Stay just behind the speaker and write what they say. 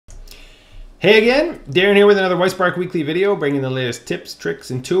Hey again, Darren here with another Whitespark Weekly video, bringing the latest tips, tricks,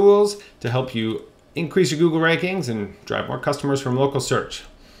 and tools to help you increase your Google rankings and drive more customers from local search.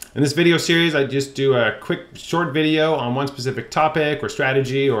 In this video series, I just do a quick short video on one specific topic or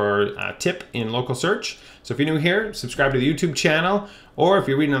strategy or tip in local search. So if you're new here, subscribe to the YouTube channel, or if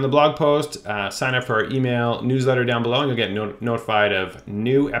you're reading on the blog post, sign up for our email newsletter down below and you'll get notified of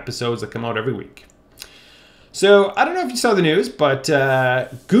new episodes that come out every week. So I don't know if you saw the news, but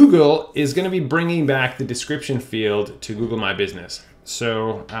Google is going to be bringing back the description field to Google My Business.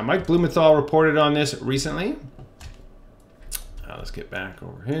 So Mike Blumenthal reported on this recently. Let's get back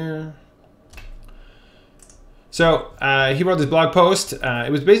over here. So he wrote this blog post. It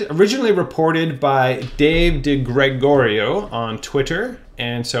was originally reported by Dave DeGregorio on Twitter.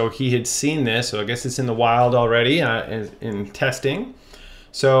 And so he had seen this. So I guess it's in the wild already in testing.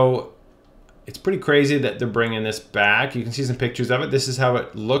 So it's pretty crazy that they're bringing this back. You can see some pictures of it. This is how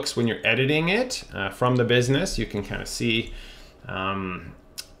it looks when you're editing it from the business. You can kind of see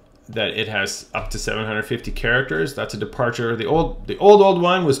that it has up to 750 characters. That's a departure. The old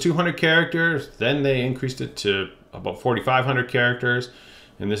one was 200 characters. Then they increased it to about 4,500 characters.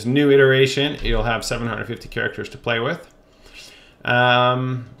 In this new iteration, you'll have 750 characters to play with.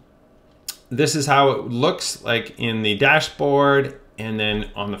 This is how it looks like in the dashboard, and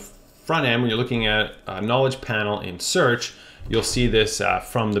then on the front end, when you're looking at a knowledge panel in search, you'll see this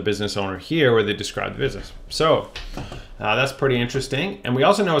from the business owner here where they describe the business. So that's pretty interesting. And we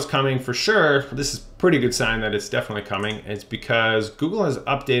also know it's coming for sure. This is a pretty good sign that it's definitely coming. It's because Google has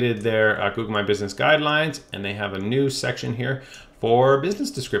updated their Google My Business guidelines, and they have a new section here for business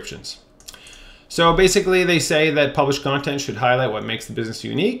descriptions. So basically they say that published content should highlight what makes the business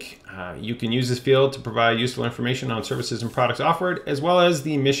unique. You can use this field to provide useful information on services and products offered, as well as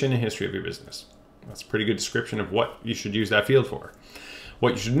the mission and history of your business. That's a pretty good description of what you should use that field for.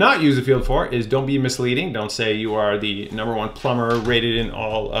 What you should not use the field for is don't be misleading. Don't say you are the #1 plumber rated in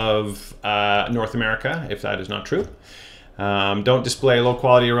all of North America, if that is not true. Don't display low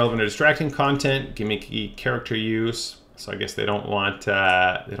quality, irrelevant, or distracting content. Gimmicky character use. So I guess they don't want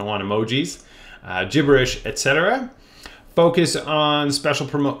emojis. Gibberish, etc. Focus on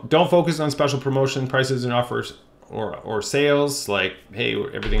don't focus on special promotion prices and offers or sales, like, hey,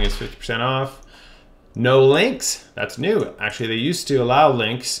 everything is 50% off. No links. That's new. Actually, they used to allow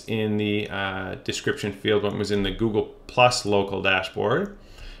links in the description field when it was in the Google Plus local dashboard.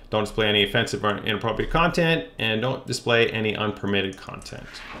 Don't display any offensive or inappropriate content, and don't display any unpermitted content.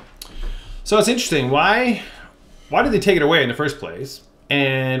 So it's interesting. Why did they take it away in the first place?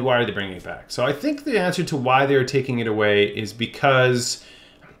 And why are they bringing it back? So I think the answer to why they're taking it away is because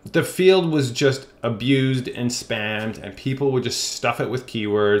the field was just abused and spammed, and people would just stuff it with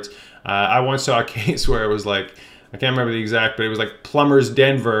keywords. I once saw a case where it was like, I can't remember the exact, but it was like plumbers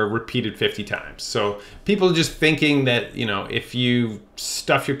Denver repeated 50 times. So people just thinking that, you know, if you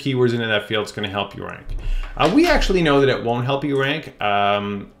stuff your keywords into that field, it's going to help you rank. We actually know that it won't help you rank.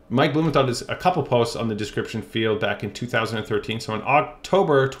 Mike Blumenthal did a couple posts on the description field back in 2013. So in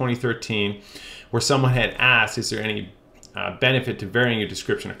October 2013, where someone had asked, is there any benefit to varying your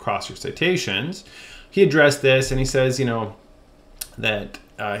description across your citations? He addressed this, and he says, you know, that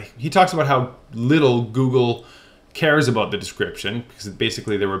he talks about how little Google cares about the description, because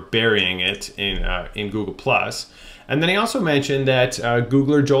basically they were burying it in Google Plus. And then he also mentioned that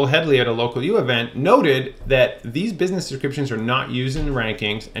Googler Joel Headley at a local U event noted that these business descriptions are not used in the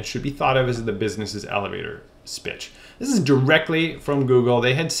rankings and should be thought of as the business's elevator speech. This is directly from Google.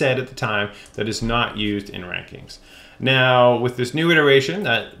 They had said at the time that it's not used in rankings. Now, with this new iteration,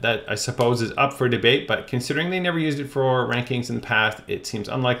 that I suppose is up for debate, but considering they never used it for rankings in the past, it seems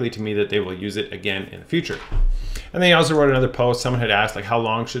unlikely to me that they will use it again in the future. And then he also wrote another post. Someone had asked, like, how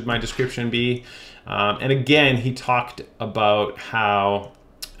long should my description be? And again, he talked about how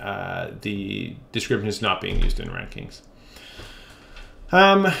the description is not being used in rankings.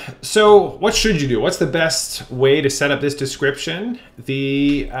 So what should you do? What's the best way to set up this description?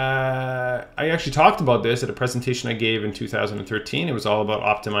 I actually talked about this at a presentation I gave in 2013. It was all about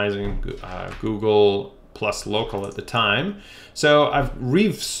optimizing Google Plus Local at the time. So I've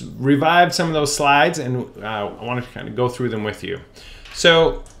revived some of those slides, and I wanted to kind of go through them with you.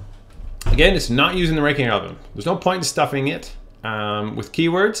 So again, it's not using the ranking algorithm. There's no point in stuffing it with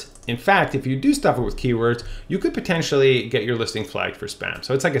keywords. In fact, if you do stuff it with keywords, you could potentially get your listing flagged for spam.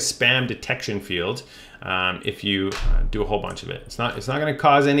 So it's like a spam detection field if you do a whole bunch of it. It's not going to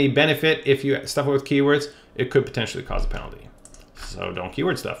cause any benefit if you stuff it with keywords. It could potentially cause a penalty. So don't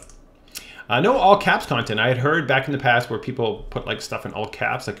keyword stuff. No all caps content. I had heard back in the past where people put like stuff in all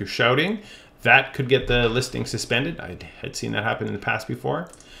caps, like you're shouting. That could get the listing suspended. I had seen that happen in the past before.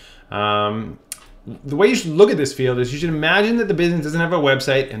 The way you should look at this field is you should imagine that the business doesn't have a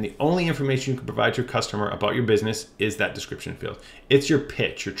website and the only information you can provide to your customer about your business is that description field. It's your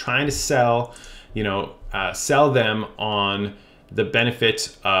pitch. You're trying to sell, sell them on the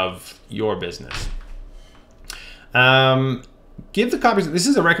benefits of your business. Give the copies. This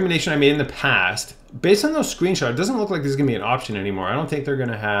is a recommendation I made in the past. Based on those screenshots, it doesn't look like this is going to be an option anymore. I don't think they're going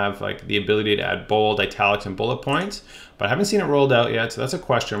to have like the ability to add bold, italics, and bullet points, but I haven't seen it rolled out yet, so that's a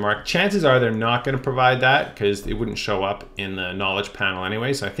question mark. Chances are they're not going to provide that because it wouldn't show up in the knowledge panel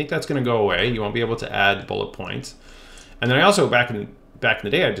anyway, so I think that's going to go away. You won't be able to add bullet points. And then I also, back in the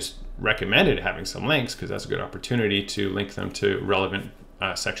day, I just recommended having some links because that's a good opportunity to link them to relevant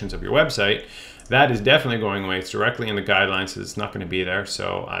sections of your website. That is definitely going away. It's directly in the guidelines, so it's not going to be there,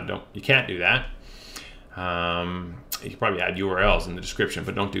 so you can't do that. You can probably add URLs in the description,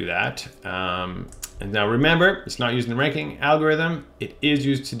 but don't do that. And now remember, it's not used in the ranking algorithm. It is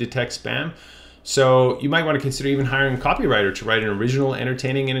used to detect spam. So you might want to consider even hiring a copywriter to write an original,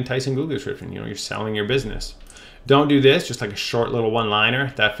 entertaining, and enticing Google description. You're selling your business. Don't do this, just like a short little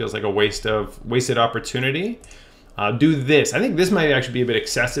one-liner. That feels like a wasted opportunity. Do this. I think this might actually be a bit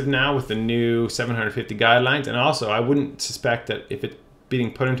excessive now with the new 750 guidelines. And also, I wouldn't suspect that if it's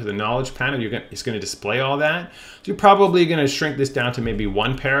being put into the knowledge panel, it's going to display all that. So you're probably going to shrink this down to maybe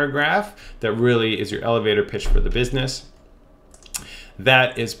one paragraph that really is your elevator pitch for the business.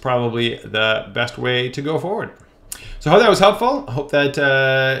 That is probably the best way to go forward. So I hope that was helpful. I hope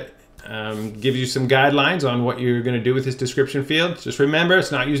that gives you some guidelines on what you're going to do with this description field. Just remember,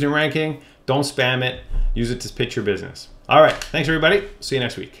 it's not used in ranking. Don't spam it. Use it to pitch your business. All right. Thanks, everybody. See you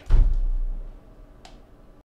next week.